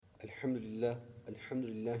الحمد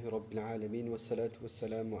لله رب العالمين والصلاة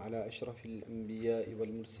والسلام على أشرف الأنبياء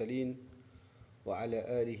والمرسلين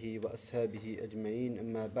وعلى آله وأصحابه أجمعين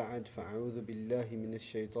أما بعد فأعوذ بالله من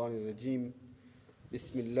الشيطان الرجيم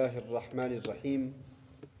بسم الله الرحمن الرحيم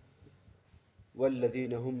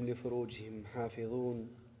والذين هم لفروجهم حافظون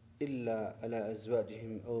إلا على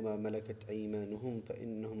أزواجهم أو ما ملكت أيمانهم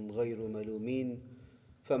فإنهم غير ملومين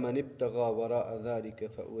فمن ابتغى وراء ذلك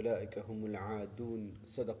فأولئك هم العادون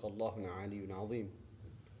صدق الله العلي العظيم.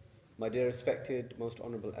 My dear respected, most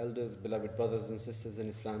honorable elders, beloved brothers and sisters in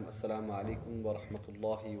Islam, Assalamu alaikum wa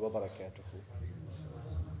rahmatullahi wa barakatuhu.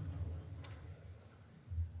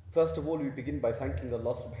 First of all, we begin by thanking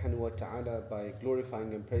Allah subhanahu wa ta'ala, by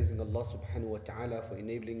glorifying and praising Allah subhanahu wa ta'ala for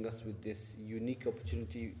enabling us with this unique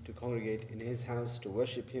opportunity to congregate in His house, to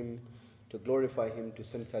worship Him, to glorify Him, to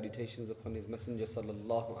send salutations upon His Messenger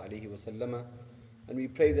sallallahu alaihi wasallam. And we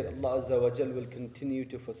pray that Allah Azza wa Jal will continue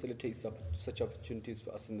to facilitate such opportunities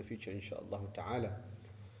for us in the future, inshaAllah ta'ala.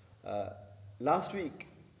 Last week,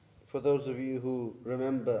 for those of you who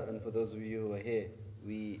remember and for those of you who are here,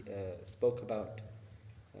 we spoke about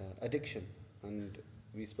addiction, and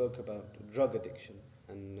we spoke about drug addiction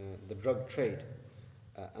and the drug trade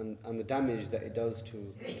and the damage that it does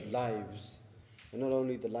to lives. And not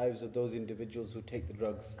only the lives of those individuals who take the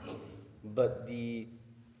drugs, but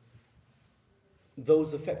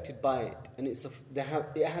those affected by it. And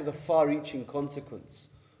it has a far-reaching consequence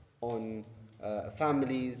on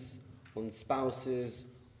families, on spouses,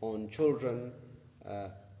 on children.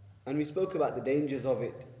 And we spoke about the dangers of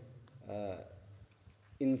it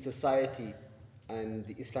in society and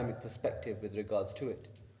the Islamic perspective with regards to it.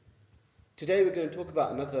 Today we're going to talk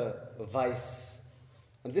about another vice.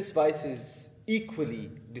 And this vice is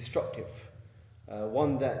equally destructive,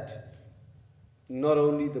 one that not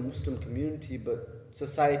only the Muslim community but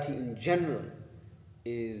society in general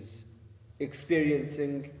is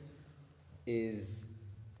experiencing, is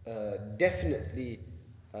definitely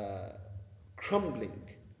crumbling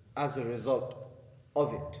as a result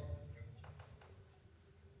of it.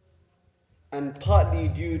 And partly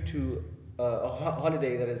due to a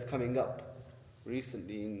holiday that is coming up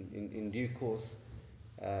recently in due course,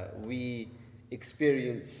 we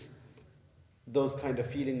experience those kind of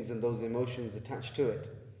feelings and those emotions attached to it.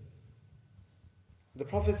 The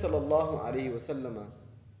Prophet sallallahu alaihi wasallam,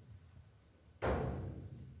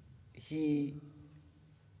 he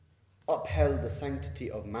upheld the sanctity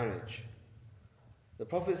of marriage. The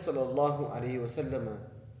Prophet sallallahu alaihi wasallam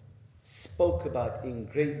spoke about in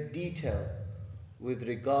great detail with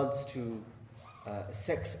regards to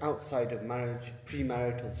sex outside of marriage,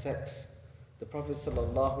 premarital sex. The Prophet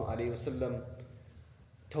sallallahu alaihi wasallam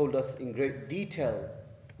told us in great detail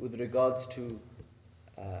with regards to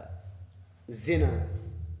zina,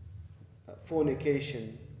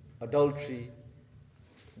 fornication, adultery,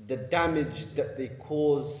 the damage that they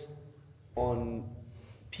cause on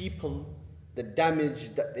people, the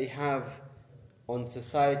damage that they have on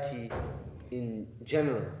society in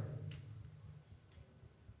general.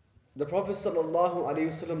 The Prophet sallallahu alaihi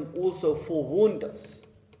wasallam also forewarned us.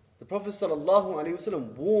 The Prophet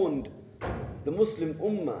ﷺ warned the Muslim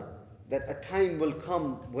Ummah that a time will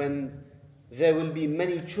come when there will be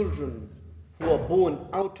many children who are born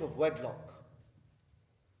out of wedlock.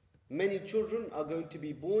 Many children are going to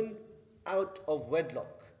be born out of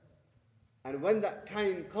wedlock. And when that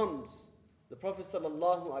time comes, the Prophet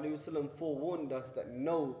ﷺ forewarned us that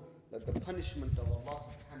know that the punishment of Allah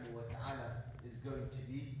subhanahu wa ta'ala is going to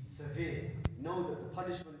be severe. Know that the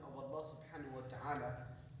punishment of Allah subhanahu wa ta'ala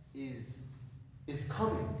is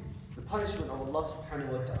coming. The punishment of Allah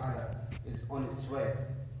subhanahu wa ta'ala is on its way.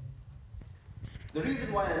 The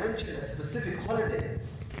reason why I mentioned a specific holiday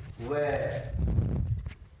where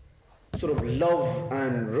sort of love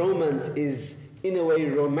and romance is in a way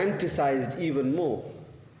romanticized even more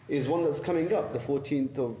is one that's coming up, the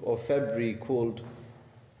 14th of February,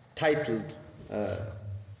 titled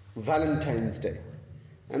Valentine's Day.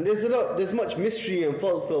 And there's much mystery and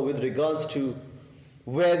folklore with regards to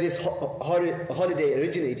where this holiday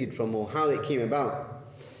originated from or how it came about.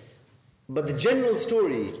 But the general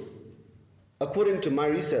story, according to my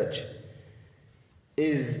research,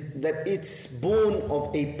 is that it's born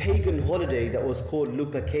of a pagan holiday that was called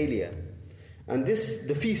Lupercalia. And the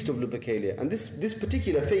feast of Lupercalia. And this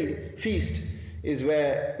particular feast is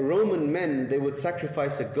where Roman men, they would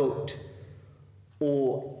sacrifice a goat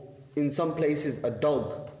or in some places a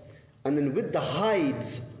dog. And then with the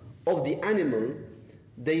hides of the animal,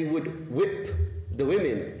 they would whip the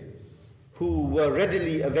women who were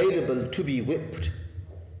readily available to be whipped.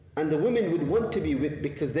 And the women would want to be whipped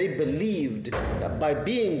because they believed that by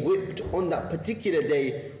being whipped on that particular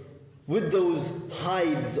day with those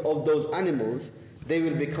hides of those animals, they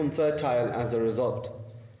will become fertile as a result.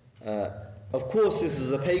 Of course, this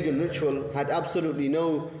is a pagan ritual, had absolutely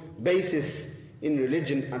no basis in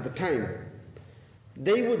religion at the time.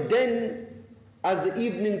 They would then, as the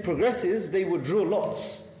evening progresses, they would draw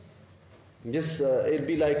lots. It'd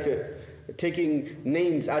be like taking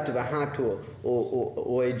names out of a hat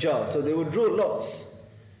or a jar. So they would draw lots,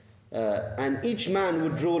 and each man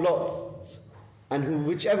would draw lots, and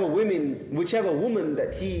whichever woman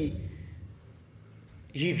that he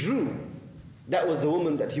drew, that was the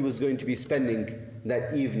woman that he was going to be spending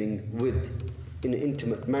that evening with in an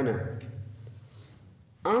intimate manner.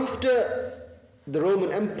 After the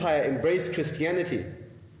Roman Empire embraced Christianity,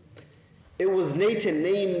 it was later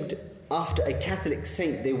named after a Catholic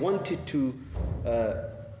saint. They wanted to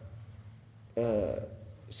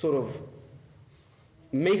sort of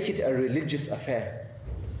make it a religious affair,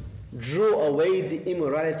 draw away the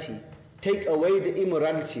immorality, take away the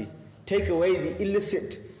immorality, take away the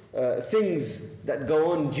illicit things that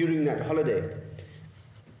go on during that holiday.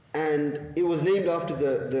 And it was named after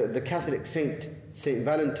the Catholic saint, Saint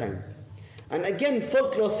Valentine. And again,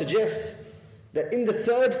 folklore suggests that in the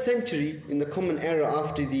 3rd century, in the Common Era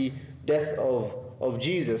after the death of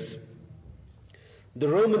Jesus, the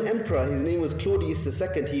Roman emperor, his name was Claudius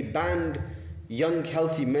II, he banned young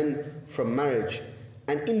healthy men from marriage.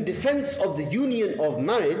 And in defense of the union of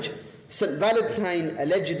marriage, St. Valentine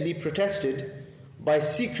allegedly protested by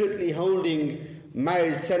secretly holding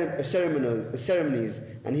marriage ceremonies,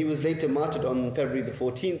 and he was later martyred on February the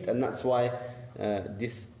 14th, and that's why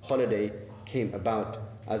this holiday came about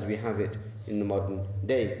as we have it in the modern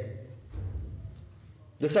day.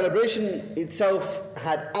 The celebration itself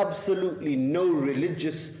had absolutely no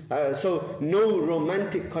no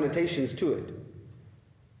romantic connotations to it,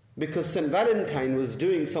 because St. Valentine was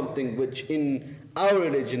doing something which in our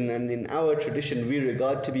religion and in our tradition we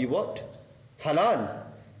regard to be what? Halal.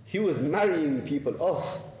 He was marrying people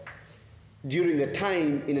off during a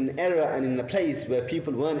time, in an era and in a place where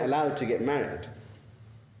people weren't allowed to get married.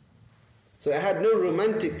 So it had no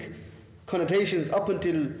romantic connotations up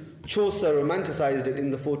until Chaucer romanticized it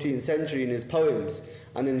in the 14th century in his poems,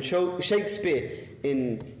 and then Shakespeare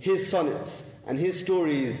in his sonnets and his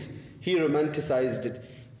stories, he romanticized it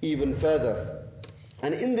even further.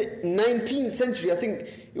 And in the 19th century, I think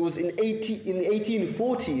it was in the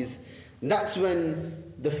 1840s, that's when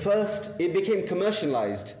it became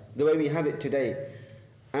commercialized the way we have it today.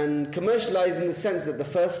 And commercialized in the sense that the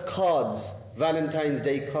first cards, Valentine's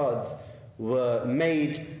Day cards, were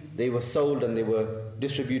made, they were sold, and they were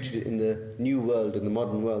distributed in the new world, in the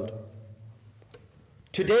modern world.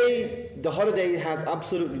 Today, the holiday has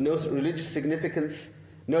absolutely no religious significance,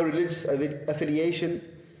 no religious affiliation,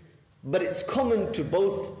 but it's common to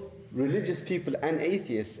both religious people and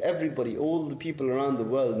atheists. Everybody, all the people around the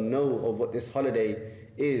world know of what this holiday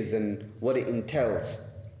is and what it entails.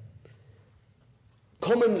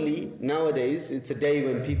 Commonly, nowadays, it's a day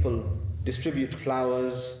when people distribute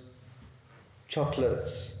flowers,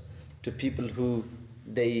 chocolates to people who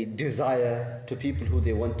they desire, to people who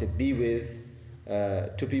they want to be with,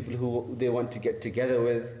 to people who they want to get together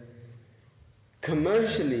with.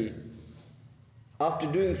 Commercially,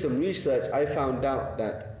 after doing some research, I found out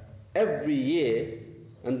that every year,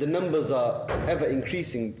 and the numbers are ever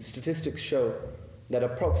increasing, statistics show that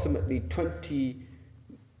approximately $20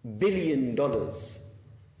 billion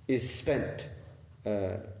is spent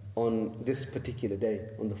on this particular day,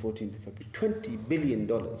 on the 14th of February. $20 billion.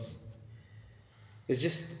 It's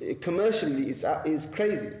just, commercially, it's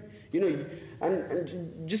crazy. You know,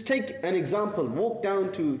 and just take an example. Walk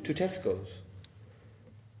down to Tesco's.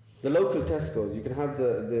 The local Tesco's. You can have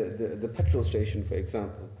the petrol station, for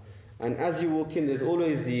example. And as you walk in, there's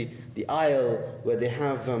always the aisle where they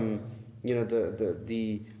have the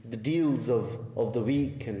deals of the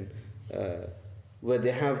week, and where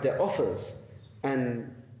they have their offers.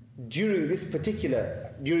 And during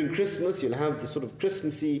Christmas, you'll have the sort of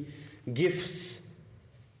Christmassy gifts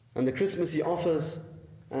and the Christmassy offers.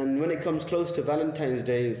 And when it comes close to Valentine's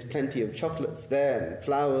Day, there's plenty of chocolates there, and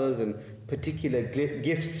flowers, and particular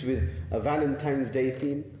gifts with a Valentine's Day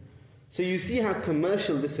theme. So you see how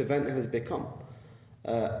commercial this event has become.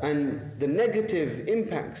 And the negative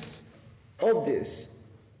impacts of this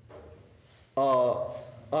are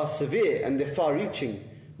severe, and they're far-reaching,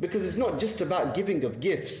 because it's not just about giving of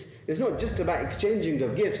gifts. It's not just about exchanging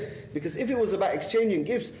of gifts, because if it was about exchanging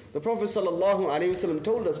gifts, the Prophet ﷺ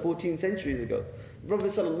told us 14 centuries ago. The Prophet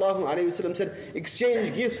ﷺ said,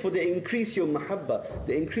 exchange gifts, for they increase your mahabbah,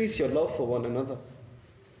 they increase your love for one another.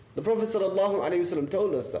 The Prophet ﷺ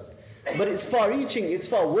told us that. But it's far-reaching, it's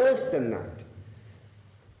far worse than that.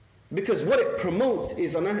 Because what it promotes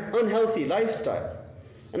is an unhealthy lifestyle.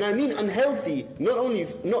 And I mean unhealthy,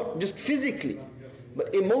 not just physically,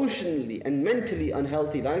 but emotionally and mentally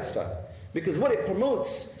unhealthy lifestyle. Because what it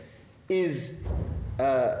promotes is,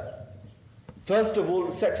 first of all,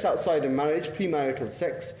 sex outside of marriage, premarital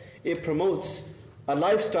sex. It promotes a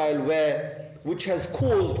lifestyle which has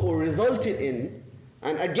caused or resulted in,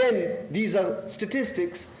 and again, these are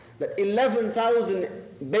statistics, that 11,000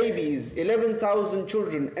 babies, 11,000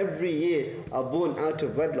 children every year are born out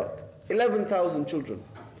of wedlock. 11,000 children.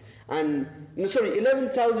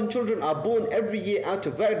 11,000 children are born every year out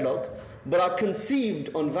of wedlock, but are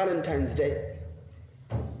conceived on Valentine's Day.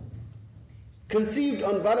 Conceived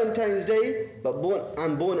on Valentine's Day, but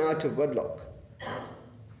born out of wedlock.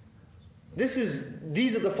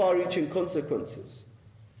 These are the far-reaching consequences.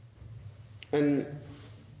 And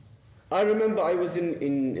I remember I was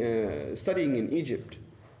studying in Egypt,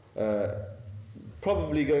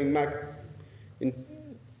 probably going back in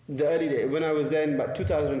the early days, when I was there in about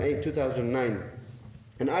 2008, 2009.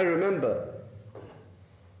 And I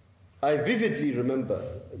vividly remember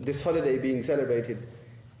this holiday being celebrated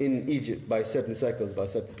in Egypt by certain circles, by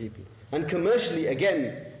certain people. And commercially,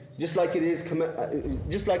 again, just like it's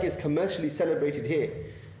commercially celebrated here,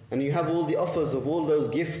 and you have all the offers of all those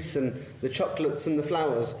gifts and the chocolates and the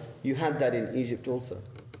flowers, you had that in Egypt also.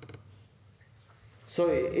 So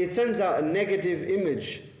it sends out a negative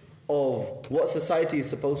image of what society is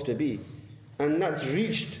supposed to be. And that's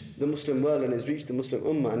reached the Muslim world and it's reached the Muslim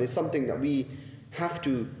Ummah, and it's something that we have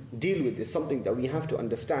to deal with. It's something that we have to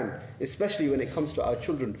understand, especially when it comes to our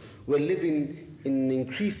children. We're living in an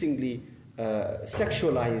increasingly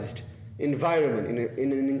sexualized environment,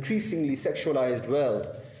 in an increasingly sexualized world.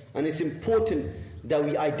 And it's important that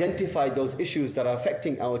we identify those issues that are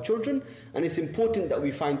affecting our children, and it's important that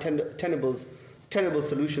we find tenable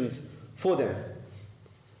solutions for them.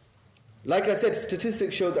 Like I said,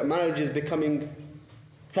 statistics show that marriage is becoming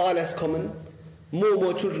far less common. More and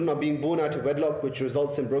more children are being born out of wedlock, which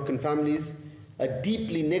results in broken families. A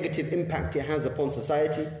deeply negative impact it has upon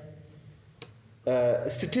society.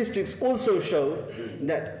 Statistics also show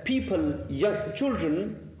that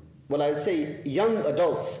young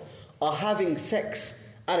adults are having sex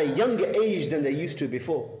at a younger age than they used to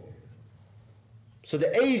before. So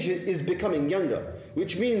the age is becoming younger,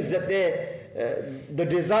 which means that the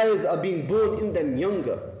desires are being born in them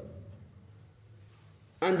younger.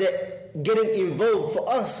 And they're getting involved. For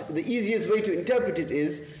us, the easiest way to interpret it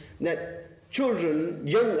is that children,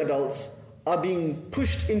 young adults, are being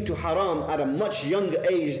pushed into haram at a much younger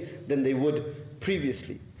age than they would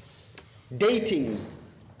previously. Dating,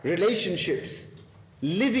 relationships,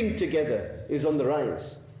 living together is on the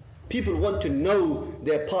rise. People want to know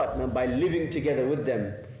their partner by living together with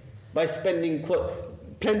them, by spending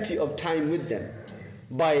plenty of time with them,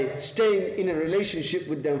 by staying in a relationship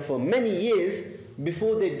with them for many years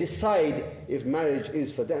before they decide if marriage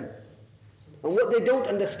is for them. And what they don't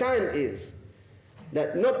understand is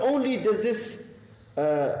that not only does this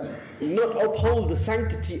not uphold the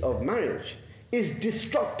sanctity of marriage, it's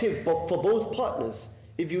destructive for both partners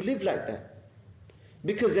if you live like that.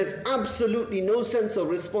 Because there's absolutely no sense of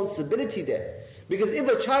responsibility there. Because if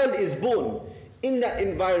a child is born in that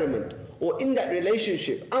environment or in that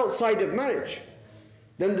relationship outside of marriage,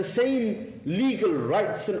 then the same legal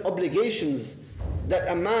rights and obligations that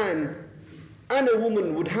a man and a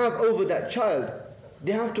woman would have over that child,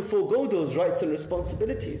 they have to forego those rights and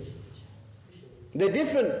responsibilities. They're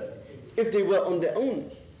different if they were on their own.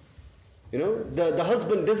 The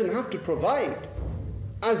husband doesn't have to provide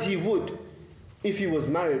as he would if he was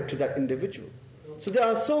married to that individual. So there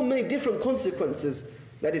are so many different consequences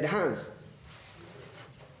that it has.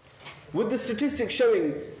 With the statistics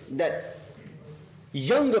showing that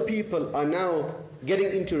younger people are now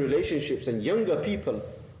getting into relationships and younger people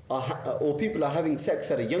are having sex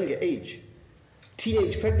at a younger age,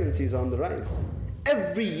 teenage pregnancies are on the rise.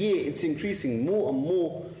 Every year it's increasing. More and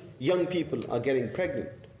more young people are getting pregnant.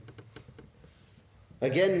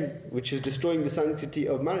 Again, which is destroying the sanctity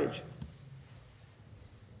of marriage.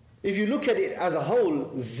 If you look at it as a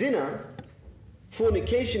whole, zina,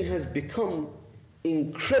 fornication has become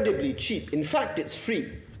incredibly cheap. In fact, it's free.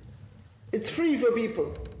 It's free for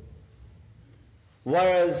people.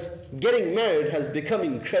 Whereas getting married has become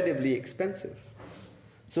incredibly expensive.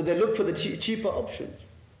 So they look for the cheaper options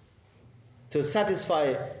to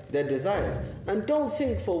satisfy their desires. And don't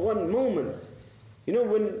think for one moment,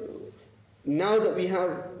 now that we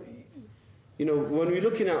have, when we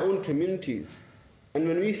look in our own communities, and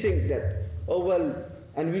when we think that,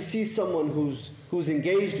 and we see someone who's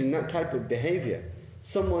engaged in that type of behavior,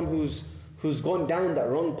 someone who's who's gone down that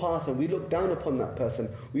wrong path, and we look down upon that person,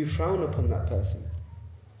 we frown upon that person.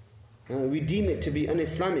 We deem it to be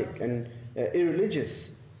un-Islamic and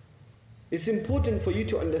irreligious. It's important for you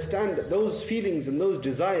to understand that those feelings and those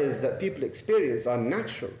desires that people experience are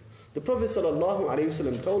natural. The Prophet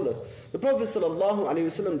ﷺ told us. The Prophet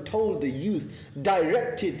ﷺ told the youth,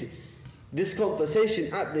 directed this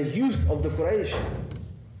conversation at the youth of the Quraysh.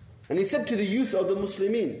 And he said to the youth of the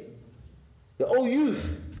Muslimin, that, "O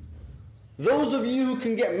youth, those of you who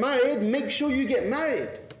can get married, make sure you get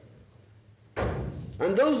married.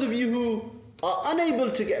 And those of you who are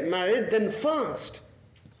unable to get married, then fast.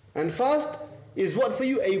 And fast is what for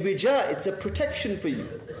you? A wija, it's a protection for you.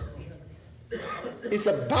 It's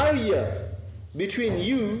a barrier between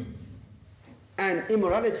you and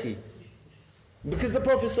immorality." Because the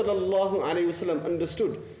Prophet ﷺ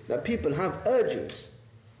understood that people have urges.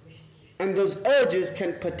 And those urges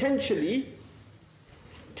can potentially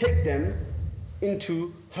take them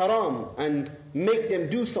into haram and make them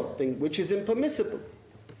do something which is impermissible.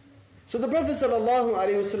 So the Prophet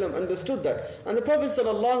ﷺ understood that. And the Prophet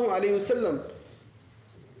ﷺ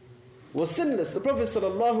was sinless. The Prophet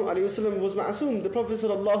ﷺ was ma'asum. The Prophet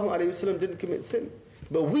ﷺ didn't commit sin.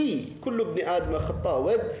 But we, كُلُّ ابْنِ آدَمَ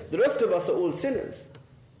خَطَّاءٌ, the rest of us are all sinners.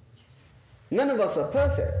 None of us are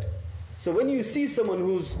perfect. So when you see someone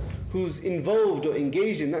who's involved or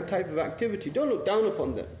engaged in that type of activity, don't look down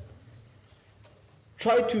upon them.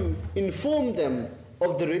 Try to inform them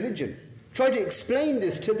of the religion. Try to explain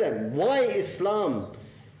this to them. Why Islam?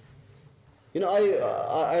 You know,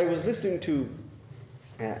 I was listening to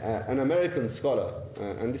an American scholar,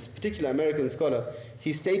 and this particular American scholar,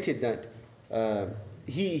 he stated that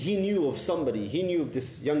he knew of somebody, he knew of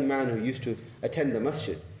this young man who used to attend the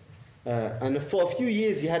masjid. And for a few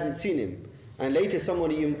years he hadn't seen him. And later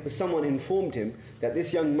someone informed him that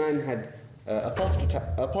this young man had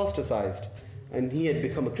apostatized and he had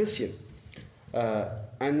become a Christian.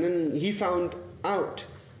 And then he found out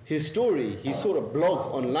his story. He saw a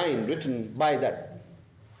blog online written by that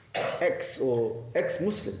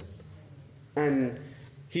ex-Muslim. And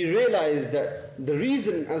he realized that the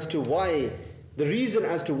reason as to why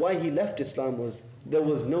he left Islam was there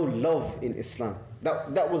was no love in Islam.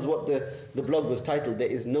 That was what the blog was titled, "There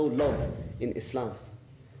is no love in Islam."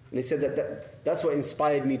 And he said that's what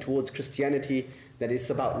inspired me towards Christianity, that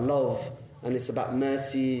it's about love and it's about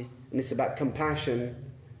mercy and it's about compassion,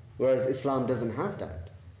 whereas Islam doesn't have that.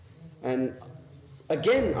 And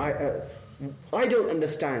again, I don't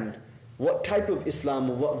understand what type of Islam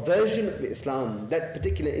or what version of Islam that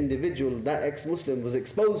particular individual, that ex-Muslim, was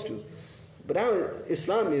exposed to. But our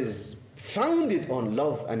Islam is founded on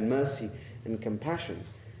love and mercy and compassion.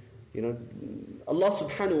 You know, Allah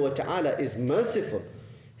subhanahu wa ta'ala is merciful.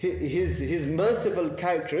 His merciful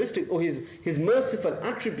characteristic, or his merciful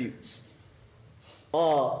attributes,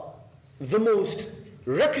 are the most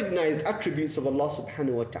recognized attributes of Allah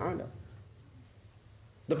subhanahu wa ta'ala.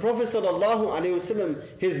 The Prophet sallallahu alaihi wasallam,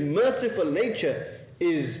 his merciful nature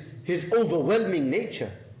is his overwhelming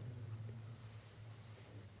nature.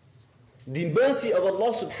 The mercy of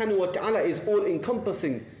Allah subhanahu wa ta'ala is all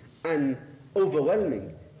encompassing and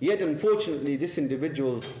overwhelming. Yet unfortunately this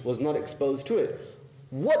individual was not exposed to it.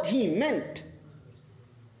 What he meant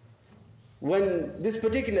when this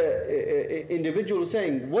particular individual was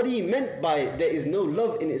saying, what he meant by there is no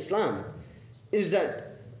love in Islam, is that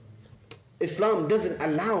Islam doesn't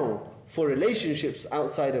allow for relationships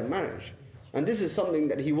outside of marriage. And this is something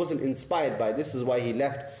that he wasn't inspired by. This is why he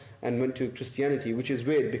left and went to Christianity, which is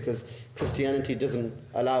weird because Christianity doesn't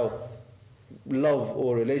allow love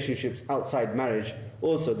or relationships outside marriage.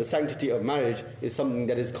 Also, the sanctity of marriage is something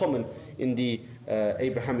that is common in the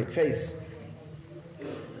Abrahamic faith.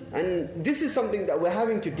 And this is something that we're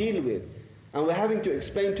having to deal with, and we're having to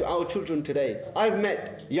explain to our children today. I've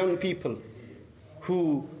met young people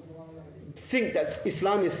who think that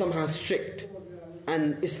Islam is somehow strict,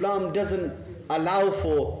 and Islam doesn't allow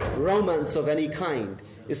for romance of any kind.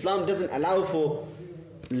 Islam doesn't allow for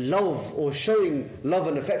love or showing love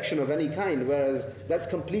and affection of any kind, whereas that's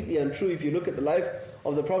completely untrue. If you look at the life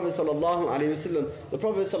of the Prophet sallallahu alaihi wasallam, the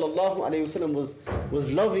Prophet sallallahu alaihi wasallam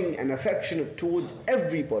was loving and affectionate towards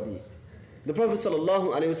everybody. The Prophet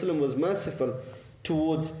sallallahu alaihi wasallam was merciful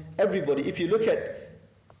towards everybody. If you look at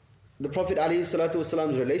the Prophet alaihi salatu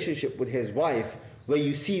wasallam's relationship with his wife, where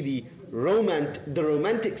you see the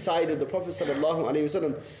romantic side of the Prophet sallallahu alaihi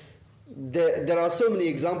wasallam, there are so many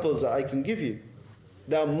examples that I can give you.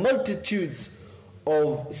 There are multitudes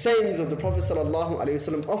of sayings of the Prophet sallallahu alaihi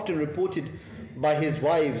wasallam, often reported by his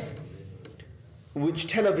wives, which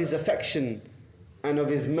tell of his affection and of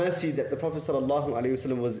his mercy that the Prophet sallallahu alaihi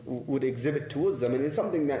wasallam would exhibit towards them. And it's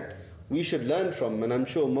something that we should learn from, and I'm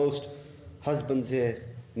sure most husbands here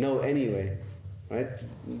know anyway, right?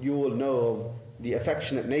 You will know of the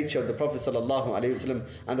affectionate nature of the Prophet ﷺ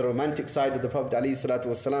and the romantic side of the Prophet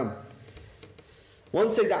ﷺ.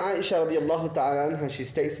 Once Sayyidah Aisha radiallahu ta'ala anha, she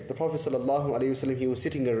states that the Prophet ﷺ, he was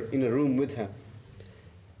sitting in a room with her,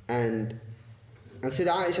 and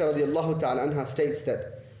Sayyidah Aisha radiallahu ta'ala anha states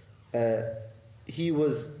that he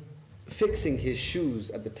was fixing his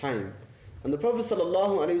shoes at the time. And the Prophet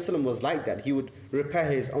ﷺ was like that. He would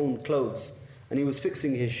repair his own clothes, and he was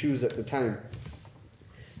fixing his shoes at the time.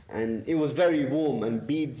 And it was very warm, and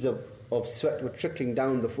beads of sweat were trickling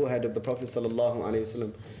down the forehead of the Prophet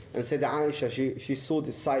ﷺ. And Sayyidah Aisha, she saw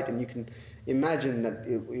this sight, and you can imagine that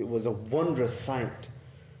it was a wondrous sight.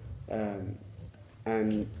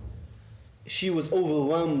 And she was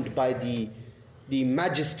overwhelmed by the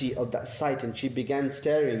majesty of that sight, and she began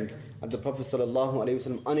staring at the Prophet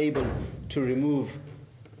ﷺ, unable to remove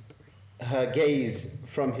her gaze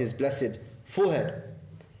from his blessed forehead.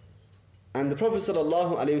 And the Prophet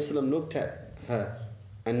ﷺ looked at her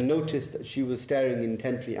and noticed that she was staring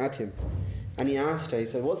intently at him. And he asked her, he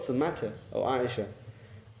said, "What's the matter, O Aisha?"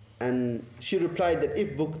 And she replied that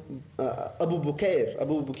if Abu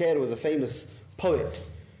Bukair was a famous poet,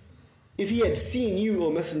 if he had seen you, O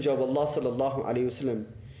Messenger of Allah sallallahu alayhi wasallam,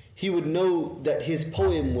 he would know that his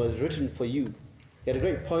poem was written for you. He had a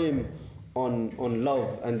great poem on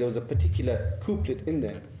love, and there was a particular couplet in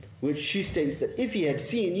there, which she states that if he had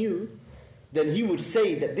seen you, then he would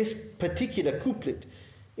say that this particular couplet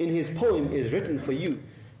in his poem is written for you.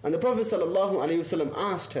 And the Prophet ﷺ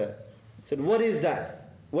asked her, said, "What is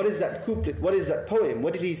that? What is that couplet? What is that poem?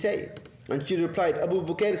 What did he say?" And she replied, Abu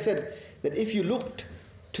Bukair said that if you looked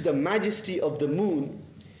to the majesty of the moon,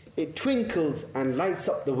 it twinkles and lights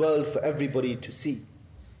up the world for everybody to see.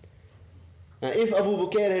 Now, if Abu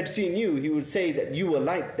Bukair had seen you, he would say that you were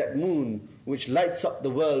like that moon which lights up the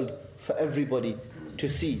world for everybody to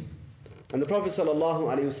see. And the Prophet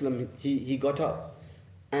ﷺ, he got up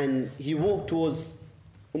and he walked towards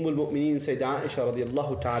al-Mu'mineen Sayyidah Aisha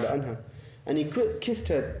radiallahu ta'ala anha, and he kissed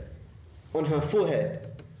her on her forehead.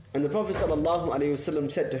 And the Prophet ﷺ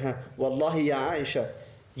said to her, "Wallahi ya Aisha,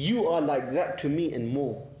 you are like that to me and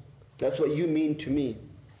more. That's what you mean to me."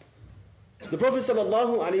 The Prophet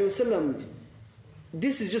ﷺ,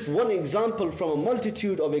 this is just one example from a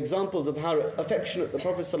multitude of examples of how affectionate the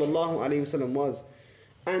Prophet ﷺ was.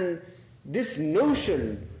 And this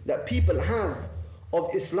notion that people have of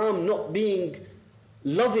Islam not being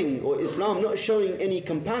loving, or Islam not showing any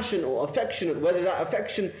compassion or affectionate, whether that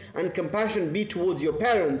affection and compassion be towards your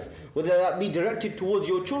parents, whether that be directed towards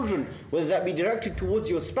your children, whether that be directed towards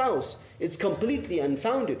your spouse, it's completely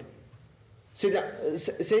unfounded.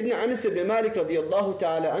 Sayyidina Anas ibn Malik radiallahu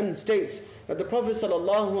ta'ala an states that the Prophet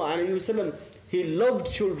sallallahu alayhi wasallam, he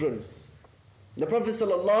loved children. The Prophet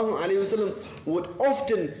sallallahu alayhi wasallam would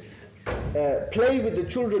often play with the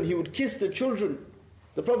children, he would kiss the children.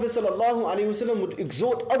 The Prophet ﷺ would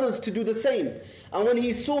exhort others to do the same. And when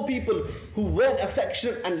he saw people who weren't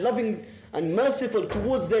affectionate and loving and merciful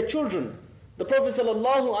towards their children, the Prophet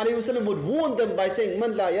ﷺ would warn them by saying,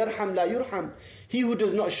 "Man la yarham la yurham." He who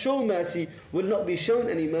does not show mercy will not be shown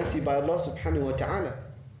any mercy by Allah subhanahu wa ta'ala.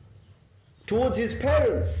 Towards his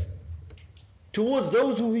parents, towards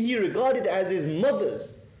those who he regarded as his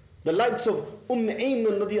mothers, the likes of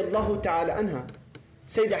Ayman radiallahu ta'ala anha,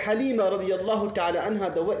 Sayyidah Halima radiallahu ta'ala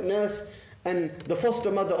anha, the wet nurse and the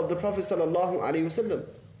foster mother of the Prophet sallallahu alayhi wasallam.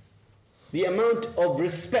 The amount of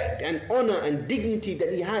respect and honor and dignity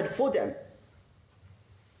that he had for them,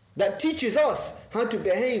 that teaches us how to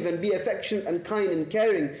behave and be affectionate and kind and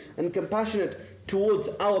caring and compassionate towards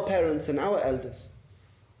our parents and our elders.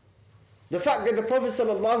 The fact that the Prophet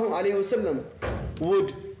sallallahu alayhi wasallam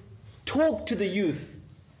would talk to the youth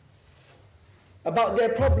about their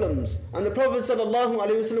problems, and the Prophet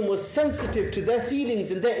ﷺ was sensitive to their feelings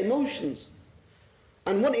and their emotions.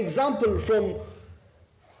 And one example from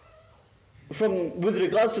with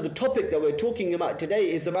regards to the topic that we're talking about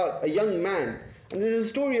today is about a young man. And there's a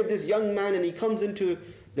story of this young man, and he comes into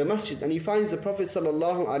the masjid and he finds the Prophet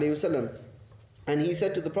ﷺ, and he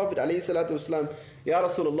said to the Prophet ﷺ, "Ya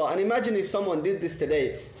Rasulullah," and imagine if someone did this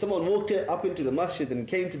today, someone walked up into the masjid and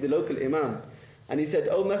came to the local imam, and he said,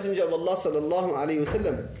 "O Messenger of Allah sallallahu alayhi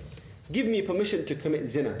wasallam, give me permission to commit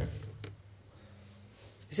zina."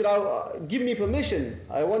 He said, "Give me permission,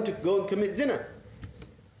 I want to go and commit zina."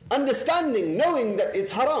 Understanding, knowing that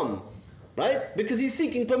it's haram, right? Because he's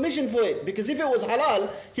seeking permission for it. Because if it was halal,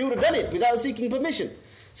 he would have done it without seeking permission.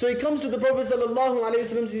 So he comes to the Prophet sallallahu alayhi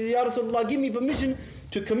wasallam and says, "Ya Rasulullah, give me permission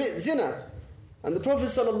to commit zina." And the Prophet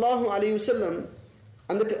sallallahu alayhi wasallam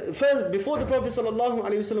And first, before the Prophet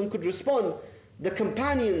ﷺ could respond, the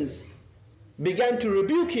companions began to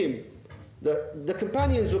rebuke him. The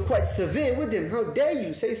companions were quite severe with him. How dare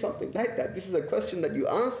you say something like that? This is a question that you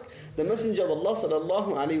ask the Messenger of Allah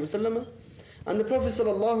ﷺ. And the Prophet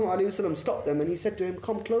ﷺ stopped them and he said to him,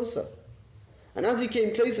 come closer. And as he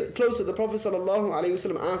came closer, the Prophet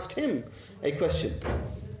ﷺ asked him a question.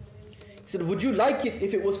 He said, would you like it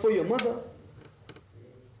if it was for your mother?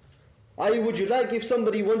 Would you like if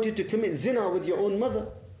somebody wanted to commit zina with your own mother?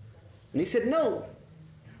 And he said, no.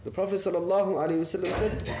 The Prophet ﷺ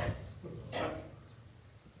said,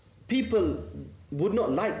 people would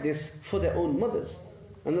not like this for their own mothers.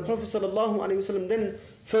 And the Prophet ﷺ then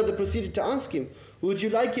further proceeded to ask him, would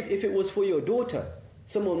you like it if it was for your daughter?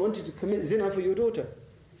 Someone wanted to commit zina for your daughter.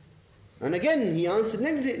 And again he answered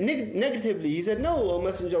negatively. He said, no, O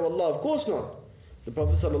Messenger of Allah, of course not. The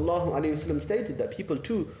Prophet ﷺ stated that people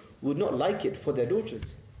too would not like it for their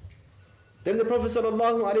daughters. Then the Prophet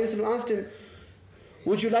ﷺ asked him,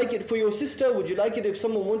 would you like it for your sister? Would you like it if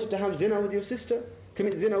someone wanted to have zina with your sister?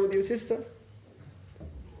 Commit zina with your sister?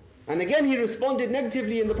 And again he responded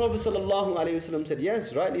negatively, and the Prophet ﷺ said,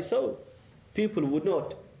 yes, rightly so. People would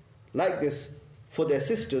not like this for their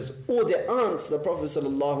sisters or their aunts. The Prophet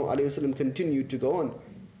ﷺ continued to go on.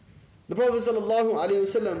 The Prophet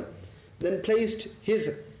ﷺ then placed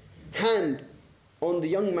his hand on the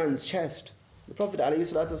young man's chest. The Prophet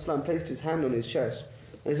ﷺ placed his hand on his chest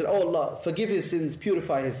and he said, oh Allah, forgive his sins,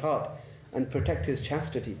 purify his heart and protect his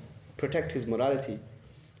chastity, protect his morality.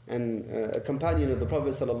 And a companion of the Prophet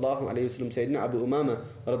ﷺ, Sayyidina Abu Umama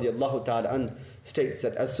radiallahu ta'ala an, states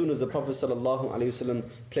that as soon as the Prophet ﷺ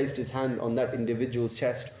placed his hand on that individual's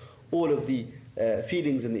chest, all of the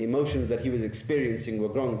feelings and the emotions that he was experiencing were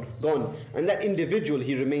gone. And that individual,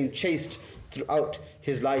 he remained chaste throughout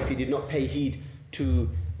his life. He did not pay heed to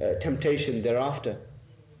temptation thereafter.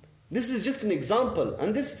 This is just an example.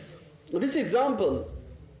 And this example,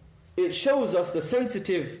 it shows us the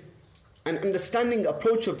sensitive and understanding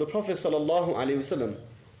approach of the Prophet ﷺ.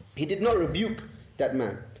 He did not rebuke that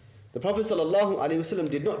man. The Prophet ﷺ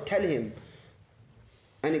did not tell him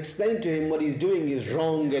and explain to him what he's doing is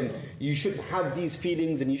wrong and you shouldn't have these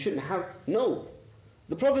feelings and you shouldn't have... No.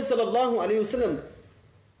 The Prophet ﷺ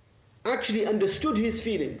actually understood his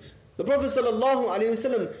feelings. The Prophet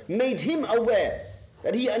ﷺ made him aware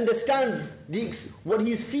that he understands what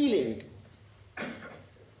he's feeling,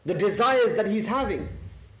 the desires that he's having.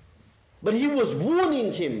 But he was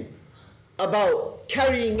warning him about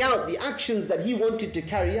carrying out the actions that he wanted to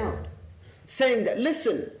carry out, saying that,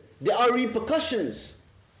 listen, there are repercussions.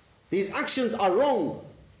 These actions are wrong.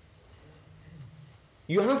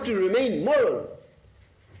 You have to remain moral.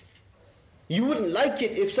 You wouldn't like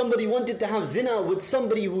it if somebody wanted to have zina with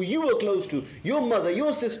somebody who you were close to, your mother,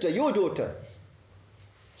 your sister, your daughter.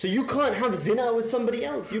 So you can't have zina with somebody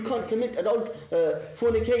else. You can't commit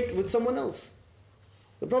fornicate with someone else.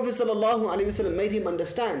 The Prophet ﷺ made him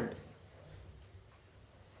understand.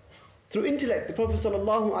 Through intellect, the Prophet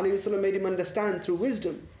ﷺ made him understand through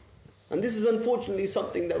wisdom. And this is unfortunately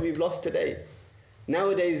something that we've lost today.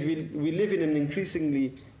 Nowadays we live in an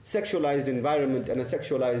increasingly sexualized environment and a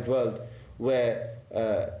sexualized world where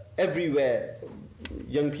everywhere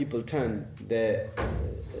young people turn, they're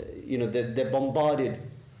bombarded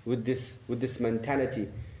with this mentality.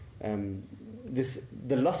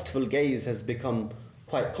 The lustful gaze has become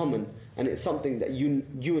quite common, and it's something that you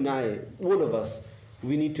and I, all of us,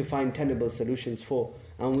 we need to find tenable solutions for,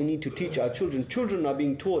 and we need to teach our children. Children are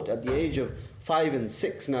being taught at the age of 5 and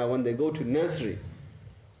 6 now, when they go to nursery,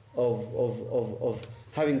 of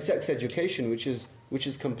having sex education, which is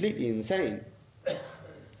completely insane,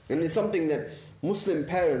 and it's something that Muslim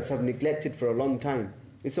parents have neglected for a long time.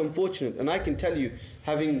 It's unfortunate, and I can tell you,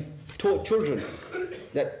 having taught children,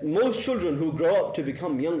 that most children who grow up to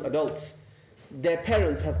become young adults, their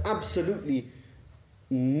parents have absolutely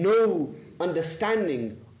no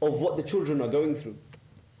understanding of what the children are going through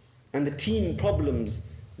and the teenage problems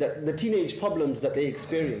that they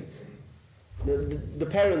experience. The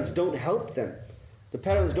parents don't help them. The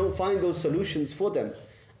parents don't find those solutions for them,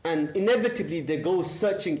 and inevitably they go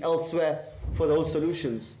searching elsewhere for those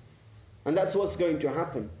solutions, and that's what's going to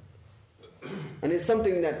happen. And it's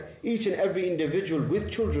something that each and every individual with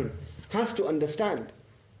children has to understand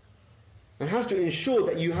and has to ensure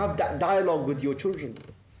that you have that dialogue with your children.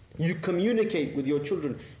 You communicate with your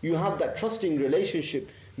children. You have that trusting relationship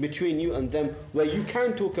between you and them where you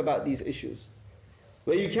can talk about these issues,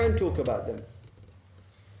 where you can talk about them.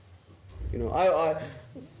 I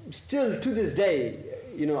still to this day,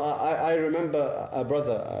 I remember a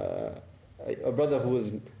brother who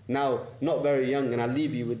was now not very young, and I'll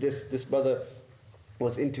leave you with this brother.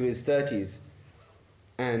 was into his 30s,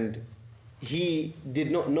 and he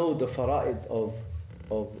did not know the fara'id of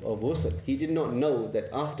ghusl. He did not know that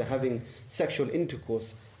after having sexual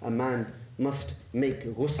intercourse, a man must make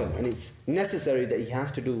ghusl, and it's necessary that he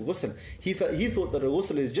has to do ghusl. He thought that a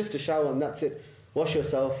ghusl is just a shower and that's it. Wash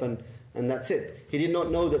yourself and that's it. He did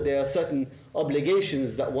not know that there are certain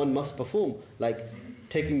obligations that one must perform, like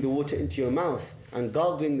taking the water into your mouth and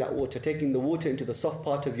gargling that water, taking the water into the soft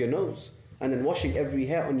part of your nose, and then washing every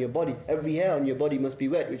hair on your body. Every hair on your body must be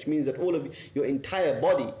wet, which means that all of your entire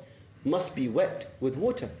body must be wet with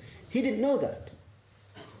water. He didn't know that.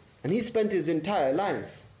 And he spent his entire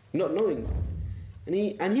life not knowing that.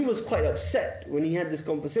 And he was quite upset when he had this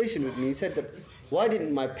conversation with me. He said that, why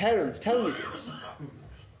didn't my parents tell me this?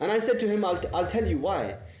 And I said to him, I'll tell you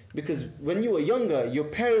why. Because when you were younger, your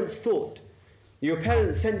parents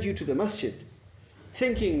sent you to the masjid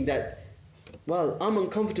thinking that, well, I'm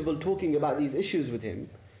uncomfortable talking about these issues with him.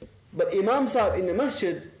 But Imam Sahib in the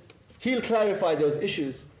masjid, he'll clarify those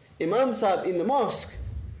issues. Imam Sahib in the mosque,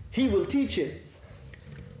 he will teach it.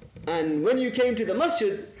 And when you came to the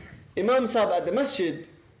masjid, Imam Sahib at the masjid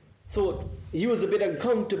thought he was a bit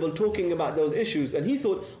uncomfortable talking about those issues. And he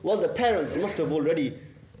thought, well, the parents must have already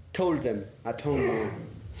told them at home or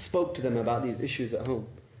spoke to them about these issues at home.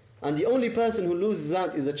 And the only person who loses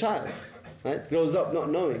out is a child, right? Grows up not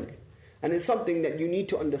knowing. And it's something that you need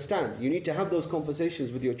to understand. You need to have those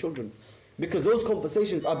conversations with your children, because those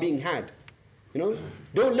conversations are being had.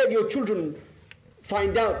 Don't let your children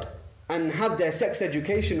find out and have their sex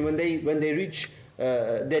education when they reach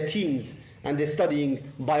their teens and they're studying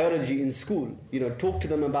biology in school. Talk to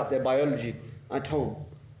them about their biology at home,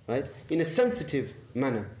 right? In a sensitive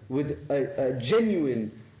manner, with a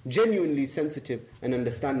genuinely sensitive and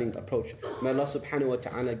understanding approach. May Allah subhanahu wa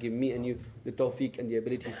ta'ala give me and you the tawfiq and the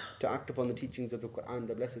ability to act upon the teachings of the Quran,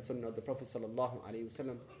 the blessed sunnah of the Prophet sallallahu alayhi wa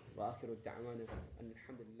sallam. Wa akhiru da'wana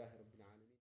alhamdulillah.